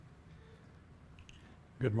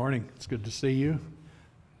Good morning. It's good to see you.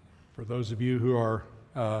 For those of you who are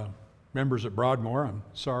members at Broadmoor, I'm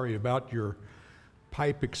sorry about your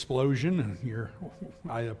pipe explosion.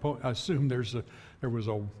 I assume there was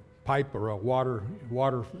a pipe or a water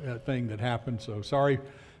thing that happened. So sorry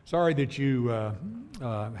that you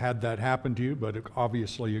had that happen to you. But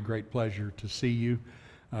obviously a great pleasure to see you.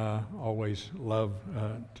 Always love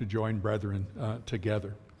to join brethren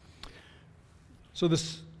together. So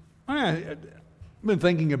I've been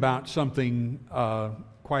thinking about something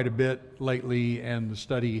quite a bit lately, and the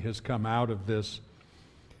study has come out of this.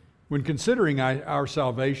 When considering our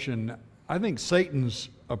salvation, I think Satan's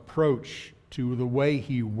approach to the way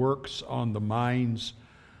he works on the minds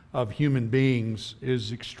of human beings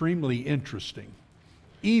is extremely interesting.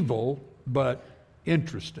 Evil, but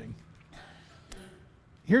interesting.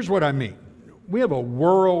 Here's what I mean. We have a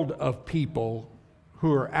world of people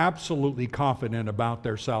who are absolutely confident about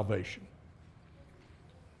their salvation.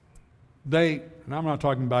 And I'm not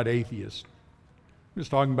talking about atheists. I'm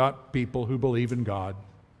just talking about people who believe in God.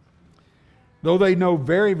 Though they know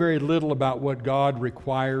very, very little about what God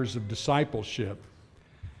requires of discipleship,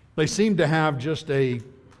 they seem to have just a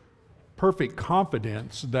perfect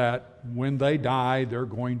confidence that when they die, they're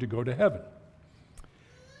going to go to heaven.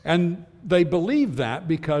 And they believe that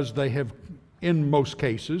because they have, in most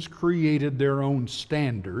cases, created their own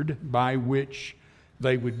standard by which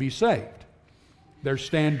they would be saved. Their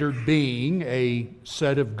standard being a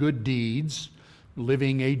set of good deeds,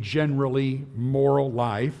 living a generally moral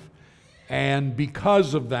life, and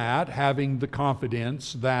because of that, having the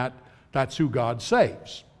confidence that that's who God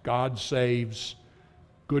saves. God saves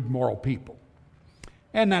good moral people.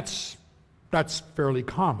 And that's fairly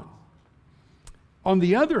common. On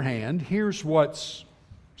the other hand, here's what's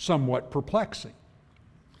somewhat perplexing.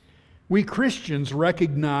 We Christians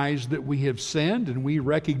recognize that we have sinned, and we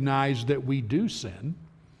recognize that we do sin.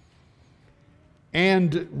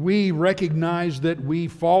 And we recognize that we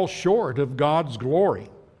fall short of God's glory.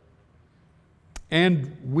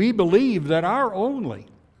 And we believe that our only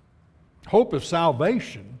hope of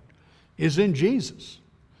salvation is in Jesus.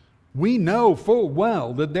 We know full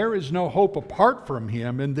well that there is no hope apart from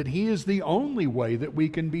Him, and that He is the only way that we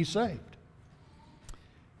can be saved.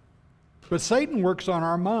 But Satan works on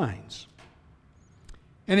our minds.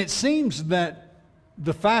 And it seems that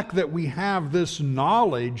the fact that we have this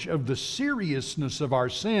knowledge of the seriousness of our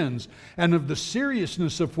sins and of the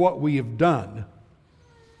seriousness of what we have done,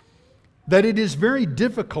 that it is very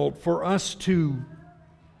difficult for us to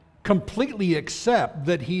completely accept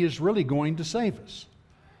that He is really going to save us.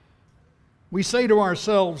 We say to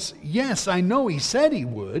ourselves, yes, I know He said He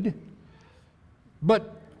would,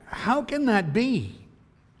 but how can that be?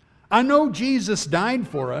 I know Jesus died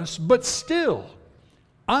for us, but still,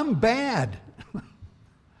 I'm bad.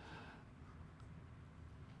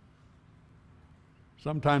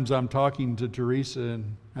 Sometimes I'm talking to Teresa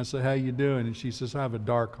and I say, how you doing? And she says, I have a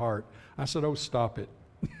dark heart. I said, oh, stop it.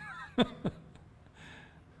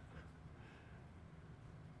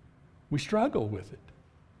 We struggle with it.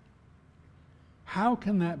 How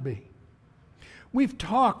can that be? We've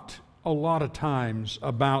talked a lot of times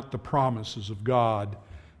about the promises of God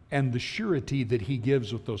and the surety that He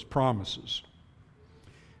gives with those promises.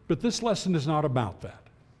 But this lesson is not about that.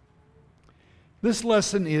 This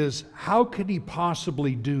lesson is, how could He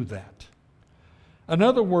possibly do that? In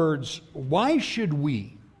other words, why should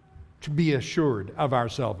we be assured of our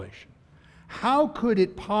salvation? How could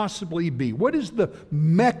it possibly be? What is the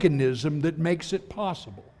mechanism that makes it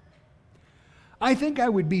possible? I think I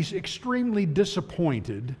would be extremely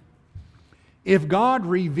disappointed if God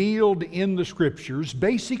revealed in the Scriptures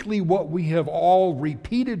basically what we have all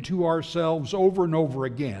repeated to ourselves over and over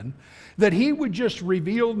again, that He would just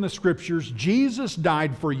reveal in the Scriptures, Jesus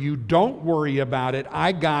died for you, don't worry about it,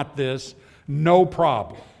 I got this, no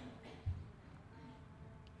problem.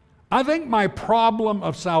 I think my problem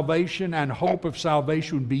of salvation and hope of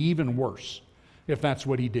salvation would be even worse if that's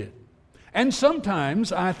what He did. And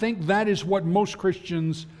sometimes I think that is what most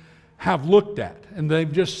Christians have looked at, and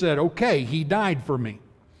they've just said, okay, He died for me.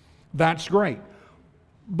 That's great.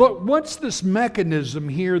 But what's this mechanism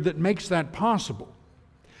here that makes that possible?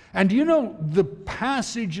 And do you know the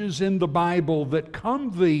passages in the Bible that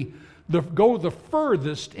go the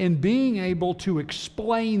furthest in being able to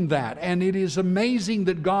explain that? And it is amazing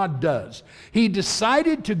that God does. He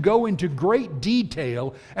decided to go into great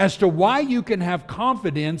detail as to why you can have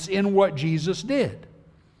confidence in what Jesus did.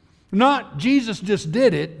 Not Jesus just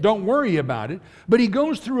did it, don't worry about it, but he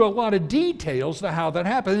goes through a lot of details to how that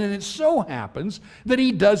happened. And it so happens that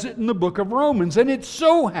he does it in the book of Romans. And it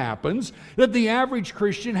so happens that the average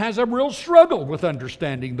Christian has a real struggle with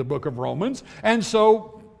understanding the book of Romans. And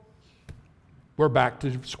so we're back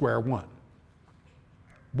to square one.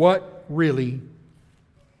 What really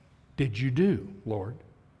did you do, Lord?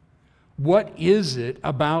 What is it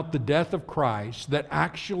about the death of Christ that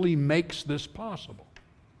actually makes this possible?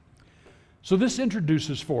 So this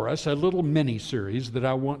introduces for us a little mini-series that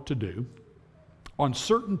I want to do on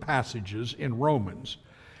certain passages in Romans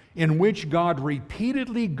in which God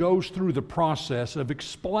repeatedly goes through the process of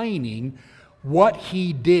explaining what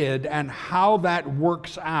he did and how that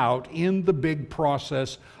works out in the big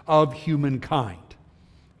process of humankind.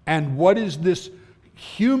 And what is this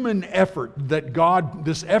human effort that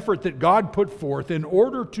God put forth in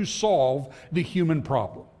order to solve the human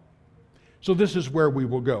problem. So this is where we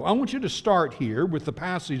will go. I want you to start here with the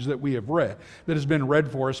passage that we have read, that has been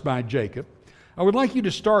read for us by Jacob. I would like you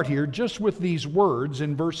to start here just with these words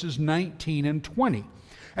in verses 19 and 20.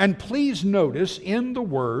 And please notice in the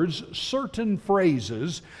words certain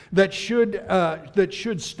phrases that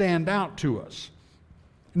should stand out to us.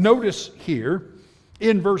 Notice here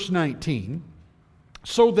in verse 19,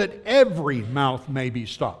 so that every mouth may be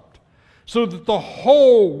stopped, so that the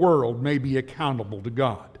whole world may be accountable to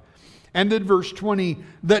God. And in verse 20,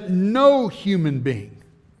 that no human being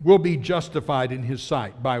will be justified in his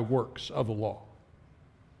sight by works of the law.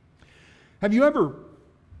 Have you ever,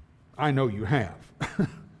 I know you have,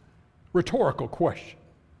 rhetorical question.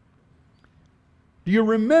 Do you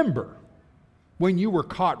remember when you were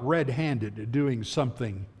caught red-handed doing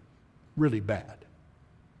something really bad?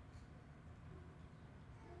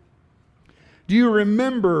 Do you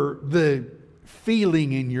remember the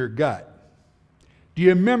feeling in your gut? Do you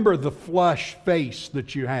remember the flush face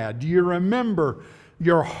that you had? Do you remember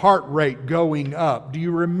your heart rate going up? Do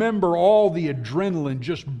you remember all the adrenaline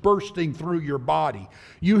just bursting through your body?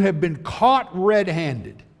 You have been caught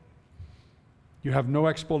red-handed. You have no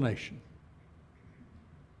explanation.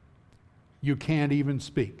 You can't even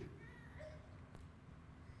speak.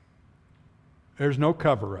 There's no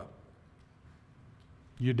cover-up.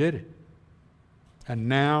 You did it. And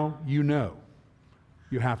now you know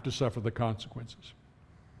you have to suffer the consequences.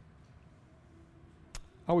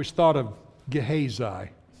 I always thought of Gehazi.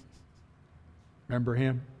 Remember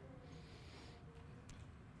him?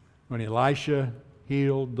 When Elisha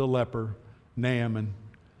healed the leper, Naaman,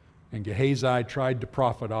 and Gehazi tried to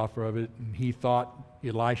profit off of it, and he thought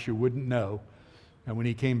Elisha wouldn't know. And when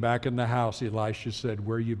he came back in the house, Elisha said,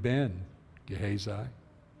 "Where you been, Gehazi?"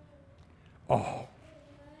 Oh,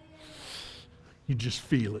 you just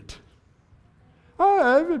feel it.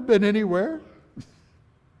 I haven't been anywhere.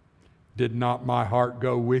 Did not my heart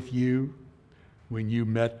go with you when you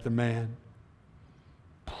met the man?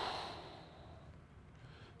 The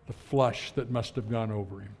flush that must have gone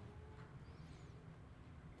over him.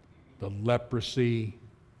 The leprosy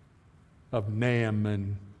of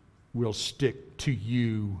Naaman will stick to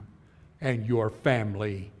you and your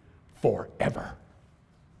family forever.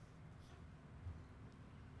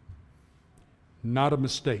 Not a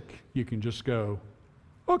mistake. You can just go,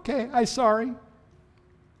 "Okay, I'm sorry."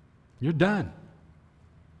 You're done.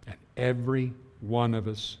 And every one of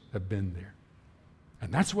us have been there.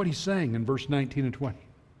 And that's what he's saying in verse 19 and 20.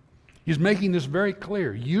 He's making this very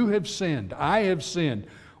clear. You have sinned. I have sinned.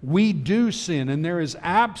 We do sin, and there is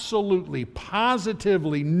absolutely,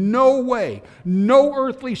 positively no way, no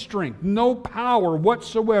earthly strength, no power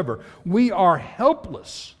whatsoever. We are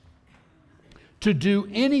helpless to do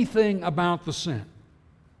anything about the sin.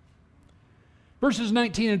 Verses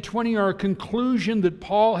 19 and 20 are a conclusion that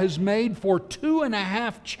Paul has made for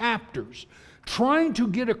 2.5 chapters, trying to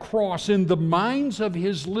get across in the minds of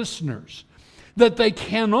his listeners that they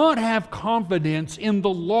cannot have confidence in the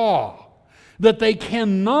law, that they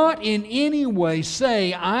cannot in any way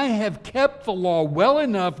say, "I have kept the law well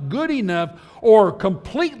enough, good enough, or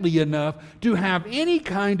completely enough to have any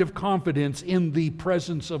kind of confidence in the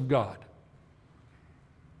presence of God."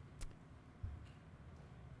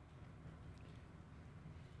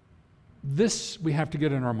 This we have to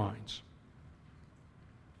get in our minds.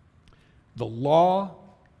 The law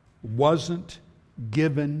wasn't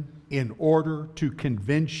given in order to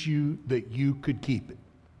convince you that you could keep it.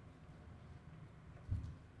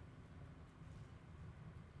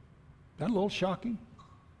 That a little shocking?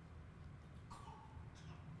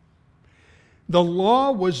 The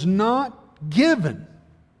law was not given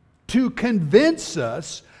to convince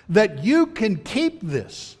us that you can keep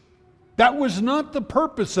this. That was not the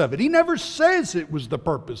purpose of it. He never says it was the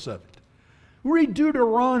purpose of it. Read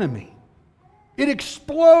Deuteronomy. It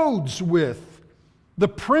explodes with the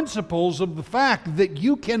principles of the fact that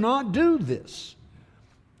you cannot do this.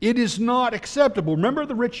 It is not acceptable. Remember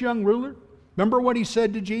the rich young ruler? Remember what he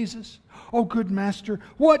said to Jesus? Oh, good master,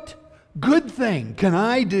 what good thing can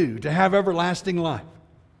I do to have everlasting life?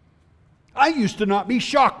 I used to not be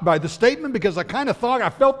shocked by the statement because I kind of thought I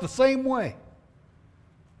felt the same way.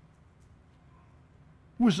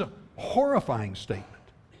 It was a horrifying statement.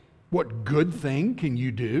 What good thing can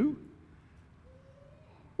you do?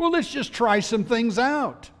 Well, let's just try some things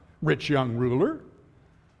out, rich young ruler.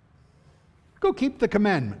 Go keep the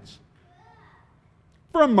commandments.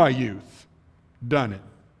 From my youth, done it.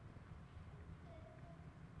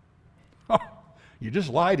 Oh, you just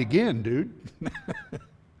lied again, dude.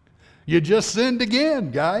 You just sinned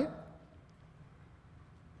again, guy.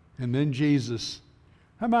 And then Jesus,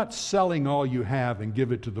 how about selling all you have and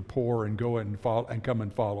give it to the poor and go and come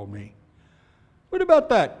and follow me? What about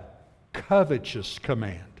that covetous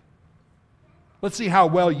command? Let's see how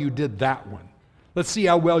well you did that one. Let's see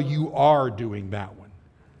how well you are doing that one.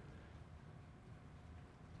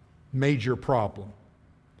 Major problem.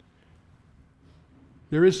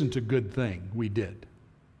 There isn't a good thing we did.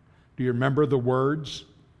 Do you remember the words?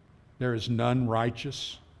 There is none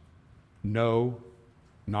righteous, no,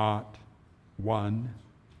 not one.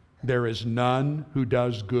 There is none who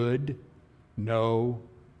does good, no,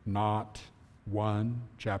 not one.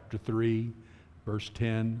 Chapter 3, verse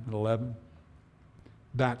 10 and 11.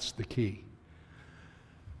 That's the key.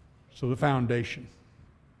 So the foundation.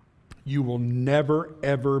 You will never,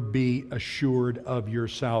 ever be assured of your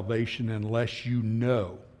salvation unless you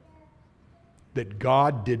know that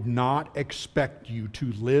God did not expect you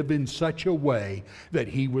to live in such a way that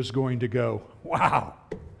He was going to go, wow,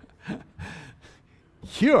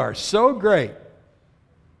 you are so great.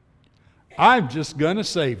 I'm just going to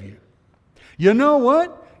save you. You know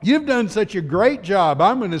what? You've done such a great job.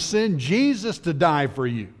 I'm going to send Jesus to die for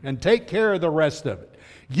you and take care of the rest of it.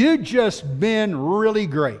 You've just been really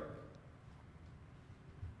great.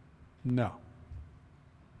 No.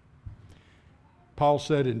 Paul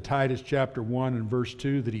said in Titus chapter 1 and verse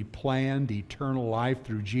 2 that he planned eternal life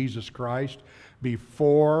through Jesus Christ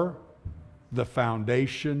before the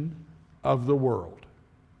foundation of the world.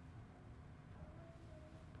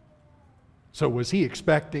 So was he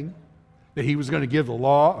expecting that he was going to give the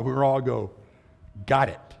law and we were all go, got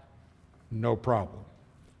it, no problem?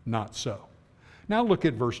 Not so. Now look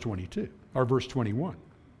at verse 22 or verse 21.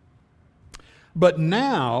 But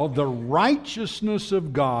now the righteousness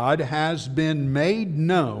of God has been made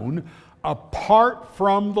known apart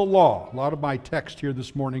from the law. A lot of my text here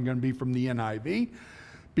this morning is going to be from the NIV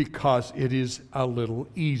because it is a little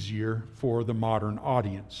easier for the modern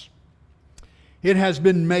audience. It has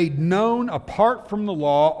been made known apart from the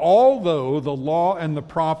law, although the law and the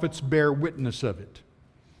prophets bear witness of it.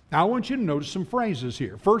 Now I want you to notice some phrases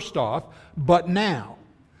here. First off, but now.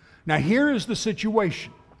 Now here is the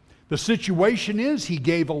situation. The situation is he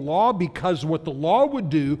gave a law because what the law would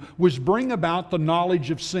do was bring about the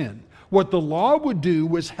knowledge of sin. What the law would do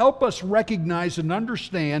was help us recognize and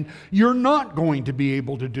understand you're not going to be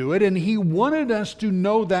able to do it, and he wanted us to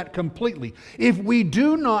know that completely. If we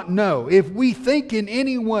do not know, if we think in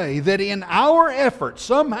any way that in our effort,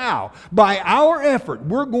 somehow, by our effort,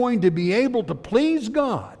 we're going to be able to please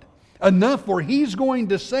God enough where He's going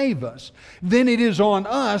to save us, then it is on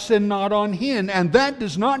us and not on Him. And that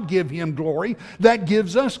does not give Him glory. That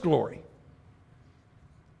gives us glory.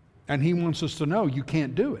 And He wants us to know you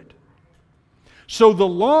can't do it. So the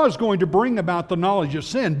law is going to bring about the knowledge of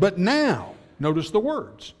sin. But now, notice the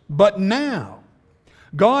words, but now.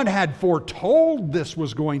 God had foretold this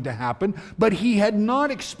was going to happen, but He had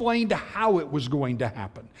not explained how it was going to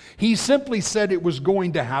happen. He simply said it was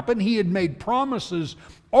going to happen. He had made promises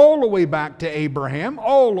all the way back to Abraham,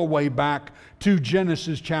 all the way back to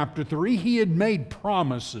Genesis chapter 3. He had made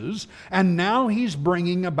promises, and now He's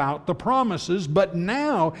bringing about the promises. But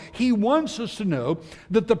now He wants us to know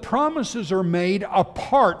that the promises are made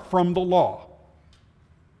apart from the law.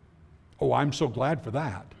 Oh, I'm so glad for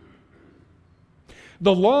that.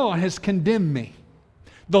 The law has condemned me.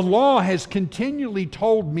 The law has continually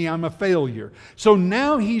told me I'm a failure. So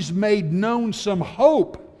now He's made known some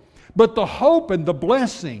hope. But the hope and the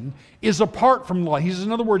blessing is apart from law. He says,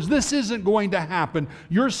 in other words, this isn't going to happen.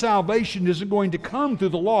 Your salvation isn't going to come through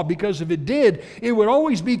the law, because if it did, it would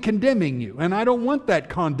always be condemning you. And I don't want that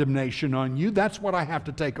condemnation on you. That's what I have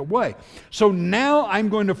to take away. So now I'm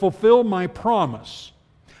going to fulfill my promise.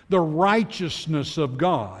 The righteousness of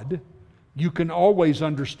God you can always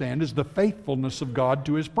understand is the faithfulness of God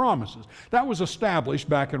to His promises. That was established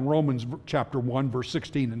back in Romans chapter 1, verse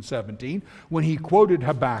 16 and 17, when he quoted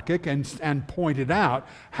Habakkuk and pointed out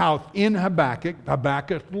how in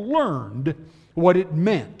Habakkuk learned what it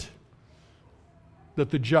meant that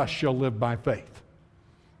the just shall live by faith.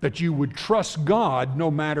 That you would trust God no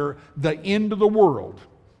matter the end of the world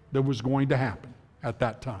that was going to happen at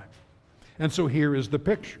that time. And so here is the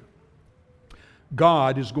picture.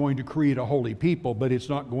 God is going to create a holy people, but it's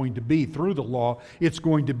not going to be through the law. It's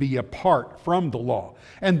going to be apart from the law.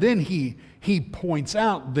 And then he points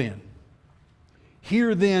out then,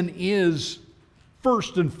 here then is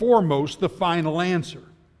first and foremost the final answer.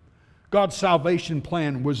 God's salvation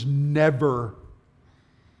plan was never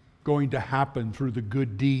going to happen through the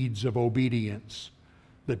good deeds of obedience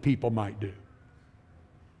that people might do.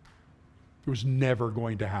 It was never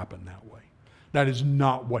going to happen that way. That is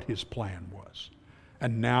not what His plan was.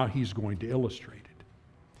 And now He's going to illustrate it.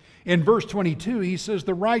 In verse 22, he says,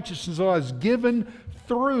 the righteousness of God is given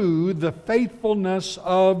through the faithfulness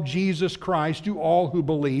of Jesus Christ to all who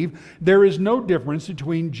believe. There is no difference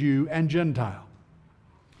between Jew and Gentile.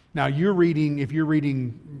 Now, if you're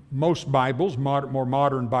reading most Bibles, more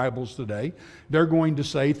modern Bibles today, they're going to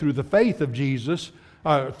say through the faith of Jesus,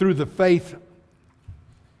 through the faith,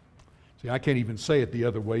 see, I can't even say it the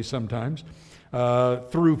other way sometimes,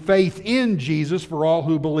 through faith in Jesus for all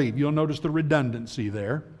who believe. You'll notice the redundancy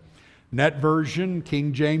there. Net Version,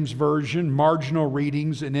 King James Version, marginal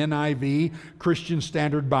readings in NIV, Christian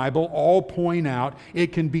Standard Bible, all point out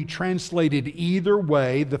it can be translated either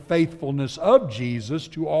way, the faithfulness of Jesus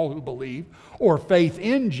to all who believe, or faith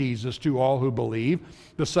in Jesus to all who believe.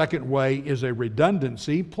 The second way is a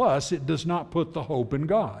redundancy, plus it does not put the hope in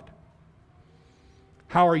God.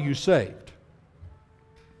 How are you saved?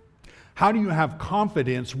 How do you have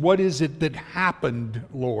confidence? What is it that happened,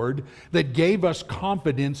 Lord, that gave us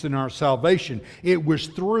confidence in our salvation? It was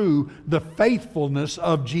through the faithfulness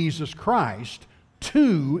of Jesus Christ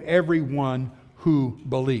to everyone who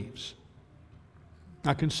believes.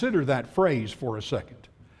 Now consider that phrase for a second.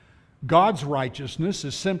 God's righteousness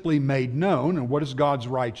is simply made known. And what is God's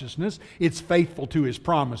righteousness? It's faithful to His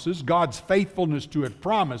promises. God's faithfulness to His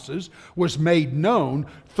promises was made known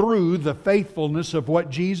through the faithfulness of what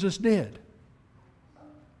Jesus did.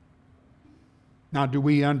 Now, do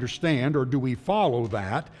we understand or do we follow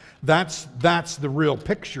that? That's the real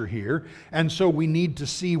picture here. And so we need to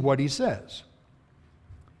see what he says.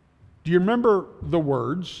 Do you remember the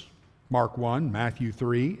words, Mark 1, Matthew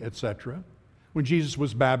 3, etc., when Jesus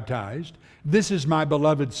was baptized? This is my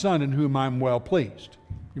beloved Son in whom I'm well pleased.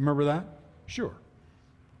 You remember that? Sure.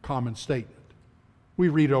 Common statement. We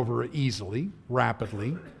read over it easily,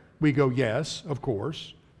 rapidly. We go, yes, of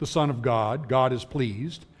course, the Son of God, God is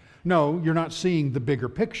pleased. No, you're not seeing the bigger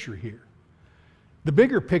picture here. The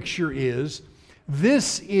bigger picture is,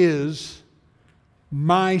 this is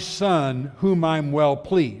my Son whom I'm well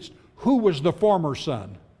pleased. Who was the former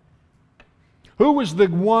son? Who was the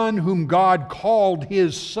one whom God called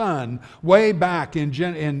His Son way back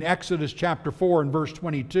in Exodus chapter 4 and verse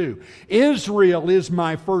 22? Israel is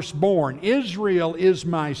my firstborn. Israel is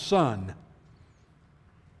my son.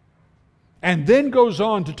 And then goes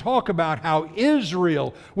on to talk about how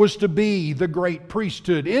Israel was to be the great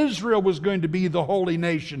priesthood. Israel was going to be the holy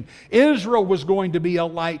nation. Israel was going to be a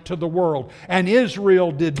light to the world. And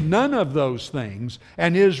Israel did none of those things.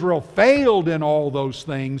 And Israel failed in all those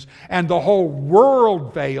things. And the whole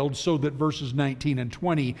world failed, so that verses 19 and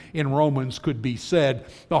 20 in Romans could be said,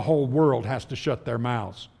 the whole world has to shut their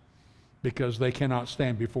mouths because they cannot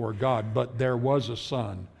stand before God. But there was a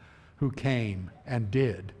Son who came and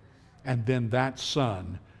did. And then that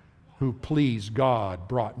Son who pleased God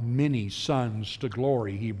brought many sons to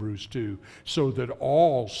glory, Hebrews 2, so that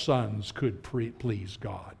all sons could please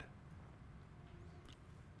God.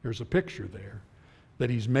 There's a picture there that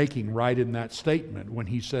he's making right in that statement when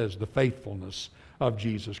he says the faithfulness of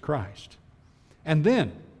Jesus Christ. And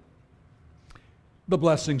then, the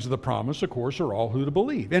blessings of the promise, of course, are all who to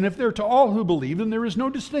believe. And if they're to all who believe, then there is no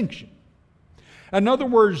distinction. In other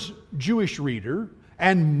words, Jewish reader,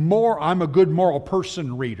 and I'm a good moral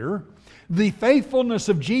person reader, the faithfulness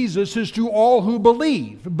of Jesus is to all who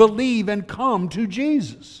believe and come to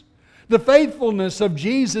Jesus. The faithfulness of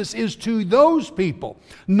Jesus is to those people,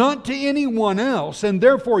 not to anyone else. And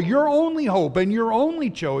therefore, your only hope and your only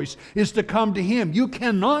choice is to come to Him. You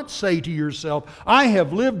cannot say to yourself, I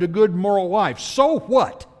have lived a good moral life. So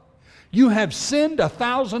what? You have sinned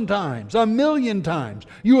 1,000 times, 1,000,000 times.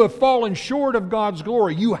 You have fallen short of God's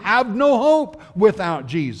glory. You have no hope without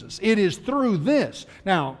Jesus. It is through this.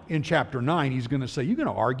 Now, in chapter 9, he's going to say, you're going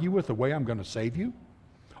to argue with the way I'm going to save you?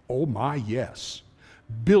 Oh my, yes.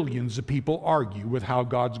 Billions of people argue with how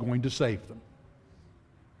God's going to save them.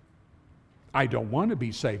 I don't want to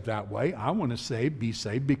be saved that way. I want to be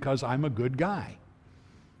saved because I'm a good guy.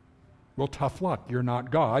 Well, tough luck. You're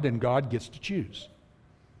not God, and God gets to choose.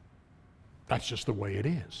 That's just the way it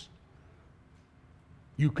is.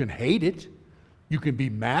 You can hate it. You can be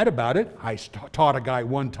mad about it. I taught a guy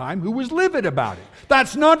one time who was livid about it.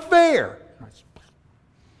 That's not fair.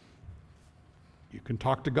 You can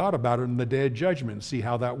talk to God about it in the day of judgment and see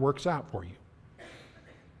how that works out for you.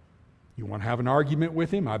 You want to have an argument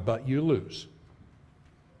with him? I bet you lose.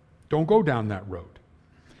 Don't go down that road.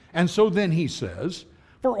 And so then he says,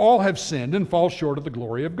 for all have sinned and fall short of the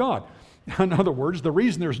glory of God. In other words, the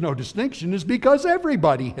reason there's no distinction is because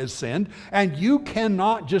everybody has sinned, and you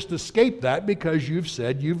cannot just escape that because you've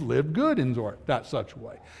said you've lived good in that such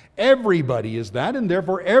way. Everybody is that, and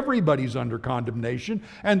therefore everybody's under condemnation,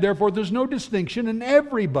 and therefore there's no distinction, and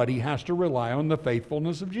everybody has to rely on the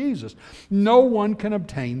faithfulness of Jesus. No one can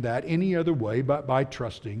obtain that any other way but by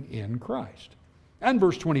trusting in Christ. And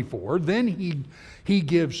verse 24, then he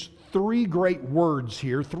gives three great words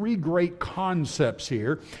here, three great concepts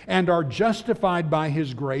here, and are justified by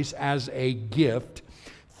his grace as a gift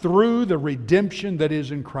through the redemption that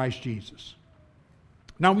is in Christ Jesus.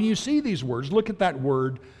 Now, when you see these words, look at that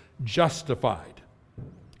word justified.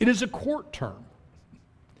 It is a court term.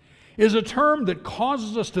 It is a term that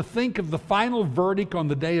causes us to think of the final verdict on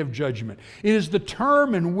the day of judgment. It is the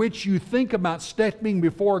term in which you think about stepping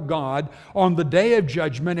before God on the day of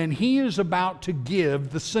judgment, and He is about to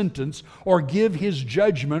give the sentence or give His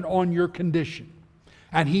judgment on your condition.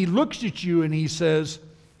 And He looks at you and He says,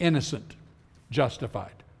 innocent,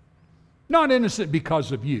 justified. Not innocent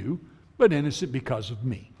because of you, but innocent because of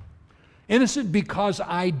me. Innocent because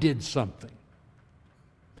I did something.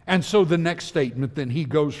 And so the next statement, then he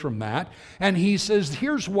goes from that, and he says,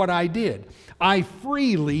 here's what I did. I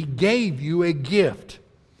freely gave you a gift.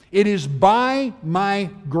 It is by my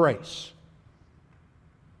grace.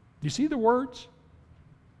 Do you see the words?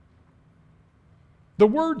 The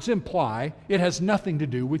words imply it has nothing to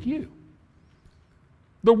do with you.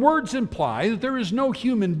 The words imply that there is no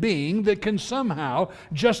human being that can somehow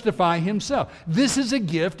justify himself. This is a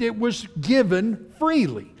gift. It was given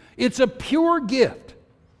freely. It's a pure gift.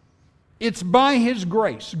 It's by His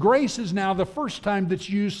grace. Grace is now the first time that's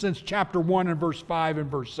used since chapter 1 and verse 5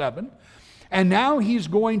 and verse 7. And now He's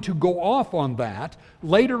going to go off on that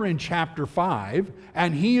later in chapter 5,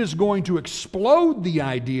 and He is going to explode the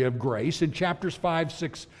idea of grace in chapters 5,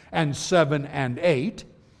 6, and 7, and 8.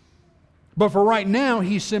 But for right now,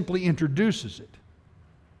 He simply introduces it.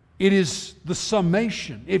 It is the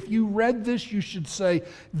summation. If you read this, you should say,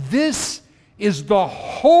 this is the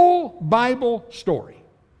whole Bible story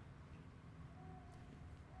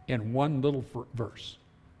in one little verse.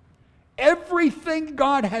 Everything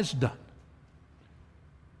God has done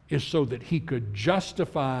is so that He could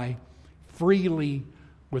justify freely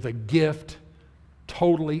with a gift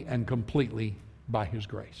totally and completely by His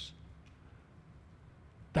grace.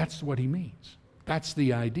 That's what He means. That's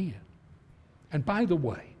the idea. And by the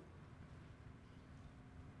way,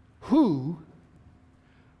 who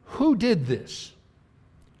did this?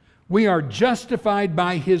 We are justified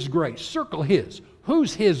by His grace. Circle His.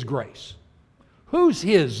 Who's His grace? Who's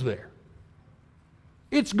His there?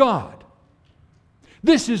 It's God.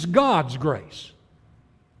 This is God's grace.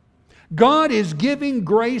 God is giving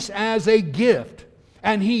grace as a gift,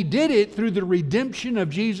 and He did it through the redemption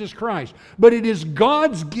of Jesus Christ. But it is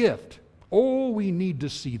God's gift. Oh, we need to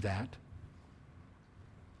see that.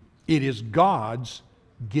 It is God's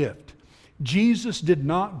gift. Jesus did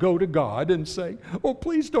not go to God and say, oh,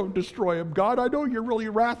 please don't destroy him, God. I know you're really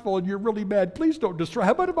wrathful and you're really mad. Please don't destroy.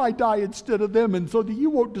 How about if I die instead of them and so that you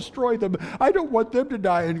won't destroy them? I don't want them to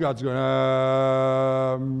die. And God's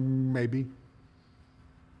going, maybe.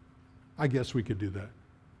 I guess we could do that.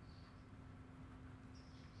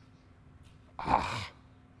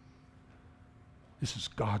 This is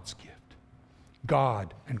God's gift.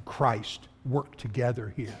 God and Christ work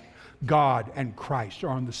together here. God and Christ are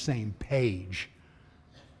on the same page.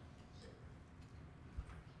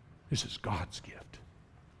 This is God's gift.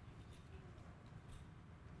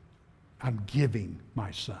 I'm giving my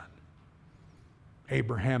son.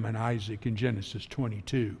 Abraham and Isaac in Genesis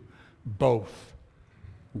 22 both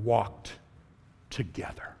walked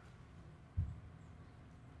together.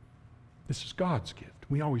 This is God's gift.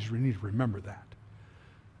 We always need to remember that.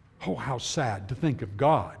 Oh, how sad to think of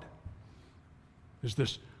God as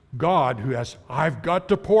this God who has, I've got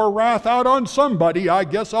to pour wrath out on somebody, I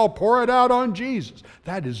guess I'll pour it out on Jesus.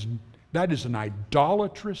 That is an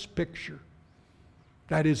idolatrous picture.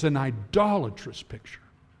 That is an idolatrous picture.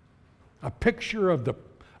 A picture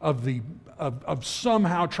of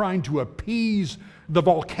somehow trying to appease the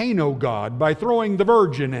volcano god by throwing the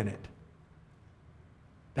virgin in it.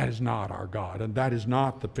 That is not our God, and that is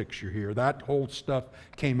not the picture here. That whole stuff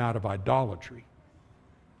came out of idolatry.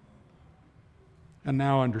 And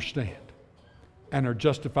now understand, and are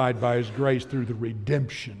justified by His grace through the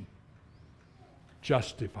redemption.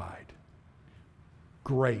 Justified.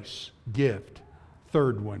 Grace, gift.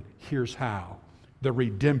 Third one, here's how. The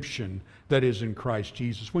redemption that is in Christ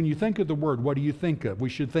Jesus. When you think of the word, what do you think of? We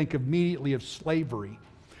should think immediately of slavery.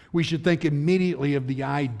 We should think immediately of the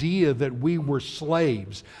idea that we were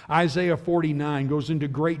slaves. Isaiah 49 goes into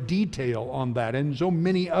great detail on that, and so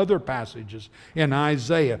many other passages in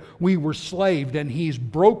Isaiah. We were slaved, and He's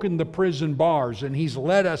broken the prison bars, and He's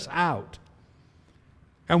let us out.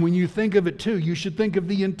 And when you think of it too, you should think of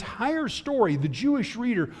the entire story. The Jewish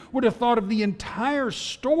reader would have thought of the entire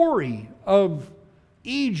story of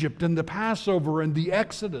Egypt and the Passover and the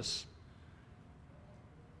Exodus.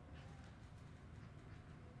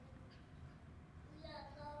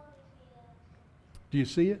 Do you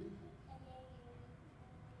see it?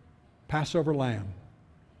 Passover lamb,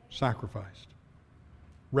 sacrificed.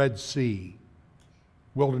 Red Sea,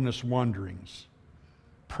 wilderness wanderings,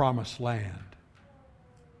 promised land.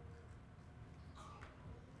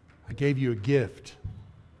 I gave you a gift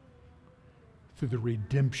through the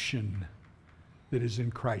redemption that is in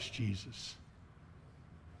Christ Jesus.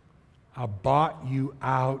 I bought you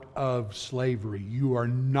out of slavery. You are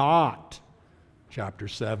not, chapter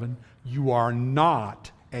 7, you are not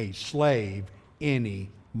a slave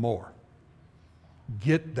anymore.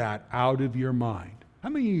 Get that out of your mind. How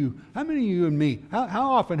many of you and me,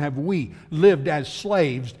 how often have we lived as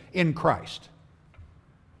slaves in Christ?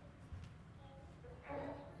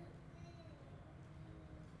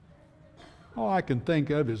 All I can think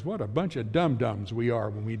of is what a bunch of dum-dums we are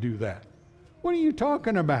when we do that. What are you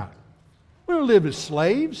talking about? We don't live as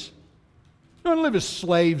slaves. We don't live as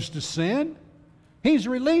slaves to sin. He's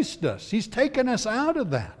released us. He's taken us out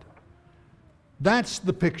of that. That's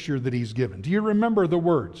the picture that He's given. Do you remember the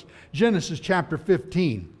words? Genesis chapter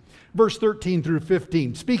 15, verse 13 through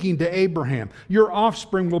 15, speaking to Abraham, your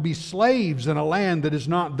offspring will be slaves in a land that is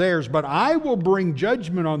not theirs, but I will bring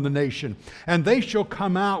judgment on the nation, and they shall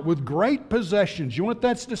come out with great possessions. You know what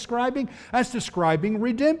that's describing? That's describing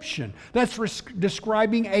redemption. That's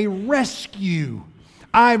describing a rescue.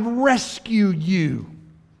 I've rescued you.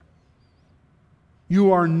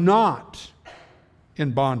 You are not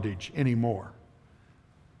in bondage anymore.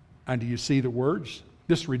 And do you see the words?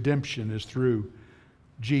 This redemption is through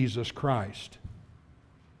Jesus Christ.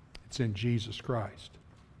 It's in Jesus Christ.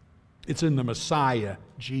 It's in the Messiah,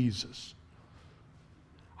 Jesus.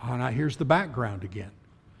 Oh, now here's the background again.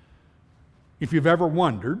 If you've ever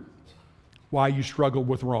wondered why you struggle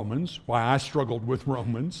with Romans, why I struggled with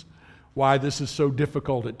Romans, why this is so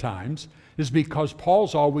difficult at times, is because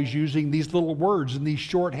Paul's always using these little words and these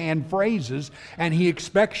shorthand phrases, and he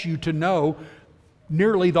expects you to know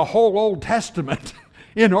nearly the whole Old Testament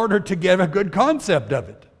in order to get a good concept of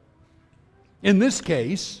it. In this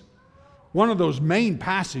case, one of those main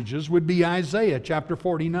passages would be Isaiah chapter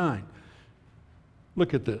 49.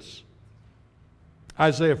 Look at this.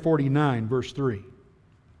 Isaiah 49, verse 3.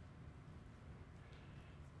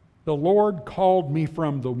 The Lord called me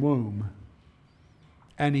from the womb,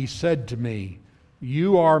 and He said to me,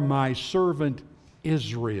 you are my servant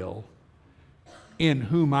Israel, in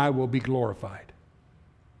whom I will be glorified.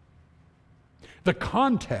 The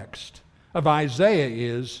context of Isaiah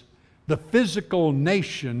is the physical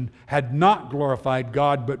nation had not glorified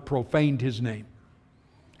God but profaned His name.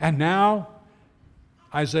 And now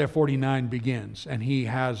Isaiah 49 begins, and he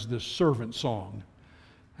has this servant song.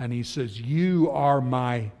 And he says, you are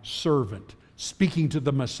my servant, speaking to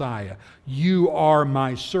the Messiah. You are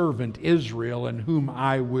my servant Israel, in whom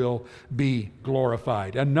I will be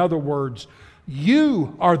glorified. In other words,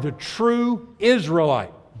 you are the true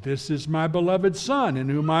Israelite. This is my beloved Son, in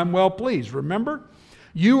whom I'm well pleased. Remember?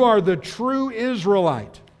 You are the true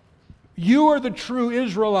Israelite. You are the true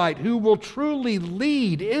Israelite who will truly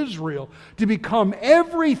lead Israel to become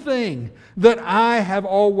everything that I have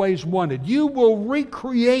always wanted. You will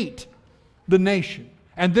recreate the nation.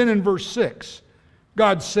 And then in verse 6,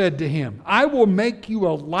 God said to him, I will make you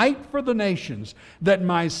a light for the nations, that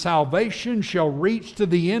my salvation shall reach to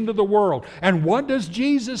the end of the world. And what does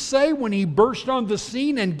Jesus say when He burst on the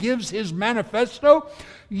scene and gives His manifesto?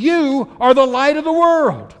 You are the light of the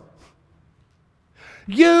world.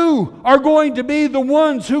 You are going to be the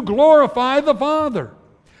ones who glorify the Father.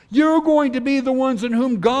 You're going to be the ones in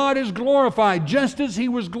whom God is glorified, just as He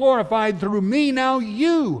was glorified through me. Now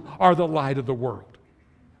you are the light of the world.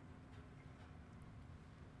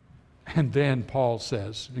 And then Paul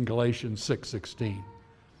says in Galatians 6:16,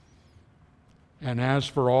 and as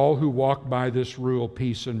for all who walk by this rule,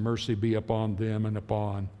 peace and mercy be upon them and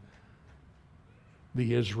upon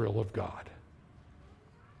the Israel of God.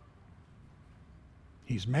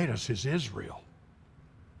 He's made us His Israel.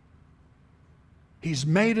 He's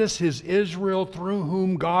made us His Israel through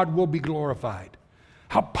whom God will be glorified.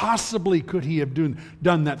 How possibly could He have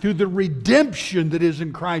done that? Through the redemption that is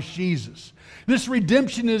in Christ Jesus. This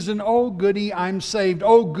redemption isn't, oh goody, I'm saved.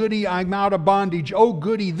 Oh goody, I'm out of bondage. Oh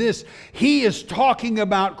goody, this. He is talking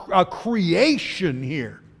about a creation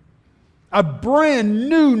here. A brand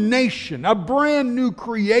new nation. A brand new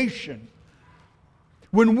creation.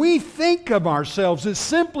 When we think of ourselves as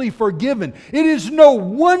simply forgiven, it is no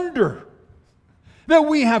wonder that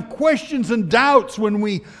we have questions and doubts when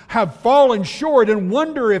we have fallen short and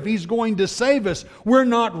wonder if He's going to save us. We're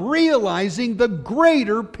not realizing the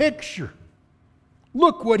greater picture.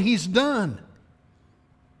 Look what He's done.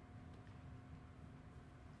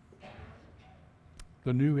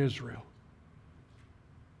 The new Israel.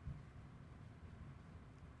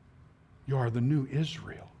 You are the new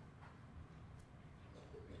Israel.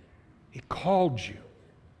 He called you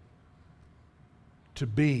to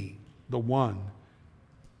be the one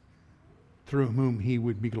through whom He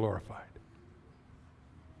would be glorified.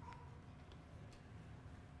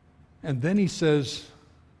 And then He says,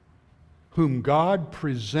 whom God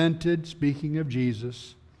presented, speaking of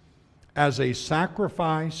Jesus, as a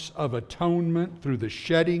sacrifice of atonement through the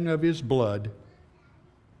shedding of His blood.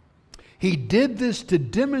 He did this to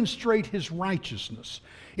demonstrate His righteousness.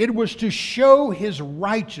 It was to show His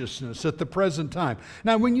righteousness at the present time.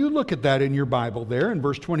 Now, when you look at that in your Bible there in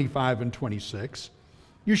verse 25 and 26,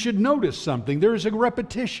 you should notice something. There is a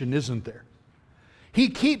repetition, isn't there? He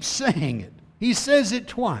keeps saying it. He says it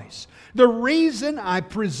twice. The reason I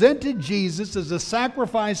presented Jesus as a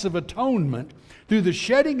sacrifice of atonement through the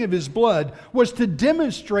shedding of His blood was to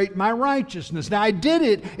demonstrate my righteousness. Now, I did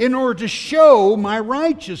it in order to show my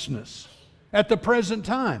righteousness at the present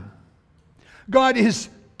time. God is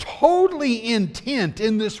totally intent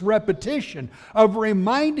in this repetition of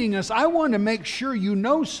reminding us, I want to make sure you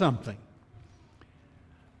know something.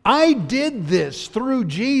 I did this through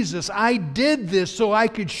Jesus. I did this so I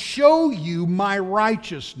could show you my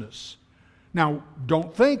righteousness. Now,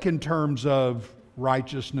 don't think in terms of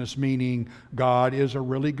righteousness meaning God is a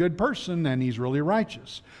really good person and He's really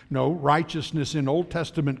righteous. No, righteousness in Old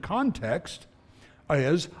Testament context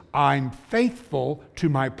is I'm faithful to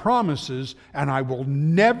my promises and I will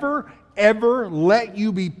never, ever let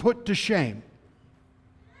you be put to shame.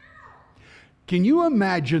 Can you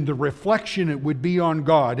imagine the reflection it would be on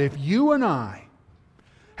God if you and I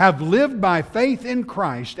have lived by faith in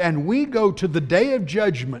Christ and we go to the day of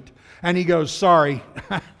judgment and He goes, sorry,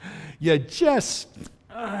 you just,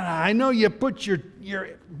 I know you put your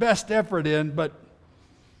best effort in, but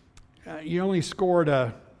you only scored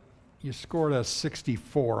a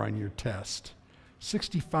 64 on your test.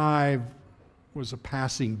 65 was a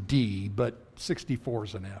passing D, but 64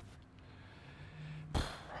 is an F.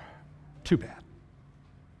 Too bad.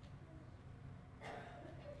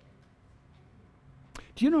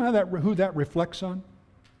 Do you know who that reflects on?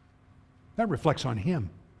 That reflects on Him.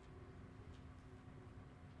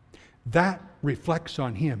 That reflects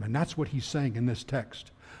on Him, and that's what He's saying in this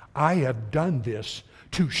text. I have done this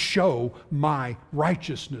to show my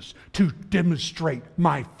righteousness, to demonstrate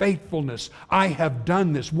my faithfulness. I have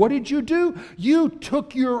done this. What did you do? You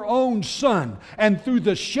took your own Son, and through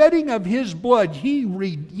the shedding of His blood,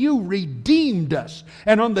 you redeemed us.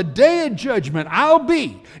 And on the day of judgment, I'll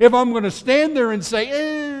be, if I'm going to stand there and say,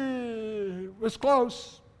 it was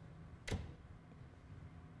close.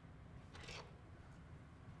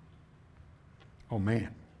 Oh, man.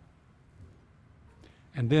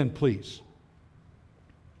 And then, please,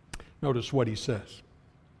 notice what He says.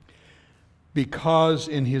 Because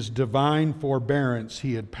in His divine forbearance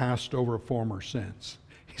He had passed over former sins.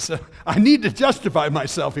 He said, I need to justify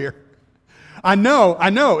myself here. I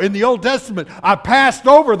know, in the Old Testament, I passed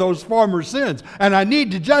over those former sins, and I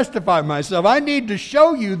need to justify myself. I need to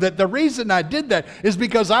show you that the reason I did that is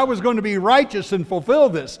because I was going to be righteous and fulfill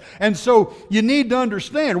this. And so you need to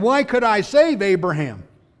understand, why could I save Abraham?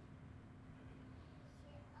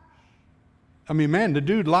 I mean, man, the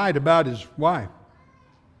dude lied about his wife.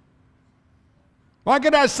 Why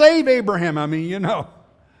could I save Abraham? I mean,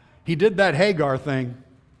 he did that Hagar thing.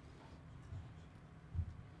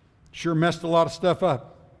 Sure messed a lot of stuff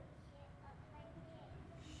up.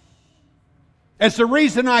 It's the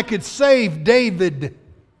reason I could save David.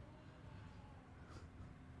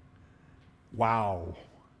 Wow.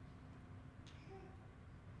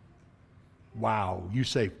 Wow, you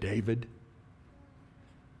saved David?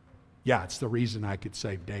 Yeah, it's the reason I could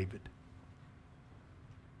save David.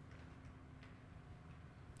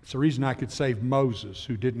 It's the reason I could save Moses,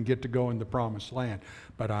 who didn't get to go in the promised land,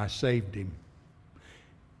 but I saved him.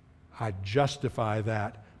 I justify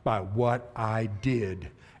that by what I did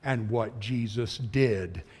and what Jesus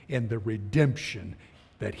did in the redemption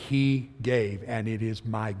that He gave, and it is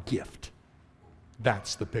my gift.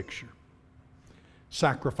 That's the picture.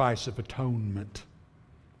 Sacrifice of atonement.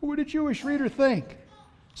 What would a Jewish reader think?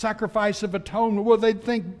 Sacrifice of atonement. Well, they'd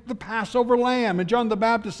think the Passover lamb, and John the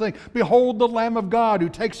Baptist saying, "Behold the Lamb of God who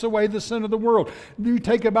takes away the sin of the world." You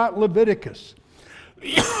take about Leviticus.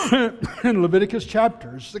 In Leviticus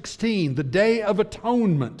chapter 16, the Day of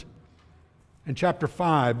Atonement. And chapter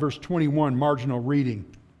 5, verse 21, marginal reading,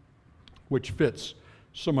 which fits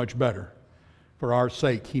so much better. For our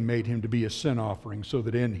sake He made Him to be a sin offering, so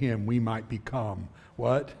that in Him we might become,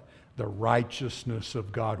 what? The righteousness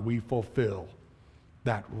of God. We fulfill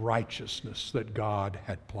that righteousness that God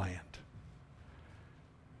had planned.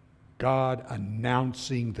 God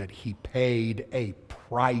announcing that He paid a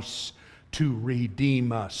price to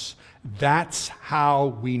redeem us. That's how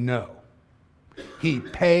we know. He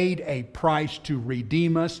paid a price to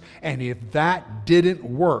redeem us, and if that didn't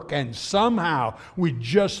work, and somehow we're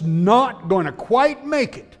just not going to quite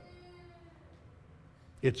make it,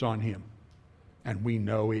 it's on Him. And we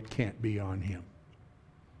know it can't be on Him.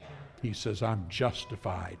 He says, I'm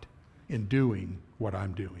justified in doing what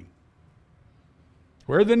I'm doing.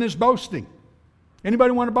 Where then is boasting?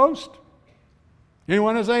 Anybody want to boast?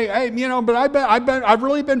 Anyone want to say, hey, but I've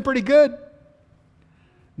really been pretty good?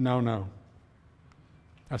 No.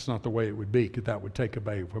 That's not the way it would be, because that would take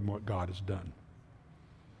away from what God has done.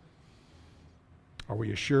 Are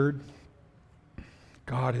we assured?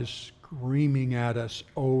 God is screaming at us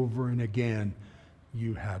over and again,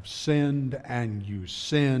 you have sinned and you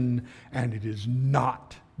sin, and it is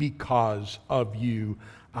not because of you.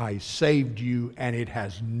 I saved you, and it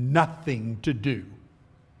has nothing to do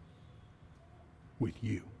with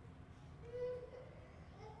you.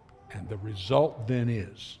 And the result then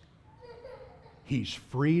is, He's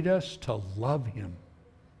freed us to love Him.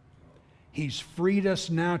 He's freed us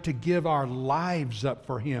now to give our lives up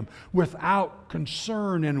for Him without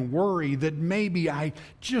concern and worry that maybe I'm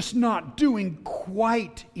just not doing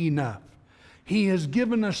quite enough. He has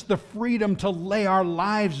given us the freedom to lay our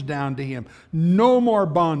lives down to Him. No more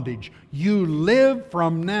bondage. You live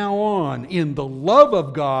from now on in the love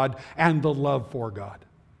of God and the love for God.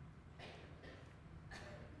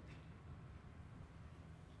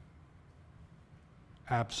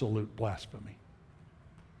 Absolute blasphemy.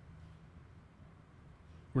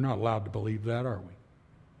 We're not allowed to believe that, are we?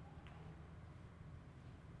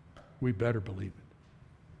 We better believe it.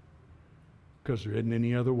 Because there isn't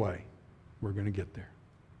any other way we're going to get there.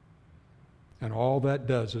 And all that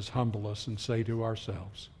does is humble us and say to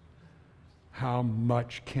ourselves, how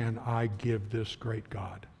much can I give this great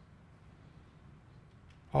God?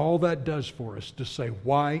 All that does for us to say,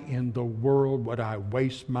 why in the world would I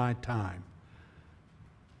waste my time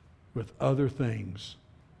with other things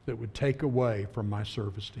that would take away from my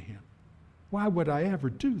service to Him? Why would I ever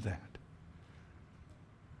do that?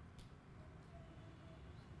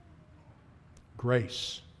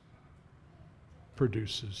 Grace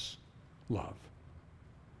produces love.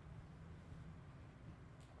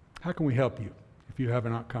 How can we help you if you have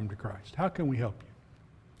not come to Christ? How can we help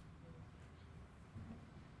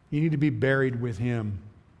you? You need to be buried with Him.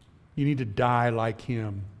 You need to die like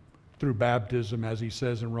Him through baptism, as he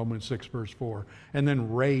says in Romans 6, verse 4, and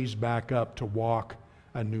then raised back up to walk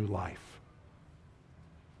a new life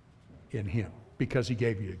in Him, because He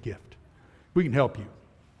gave you a gift. We can help you.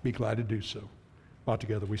 Be glad to do so. While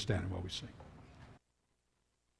together we stand and while we sing.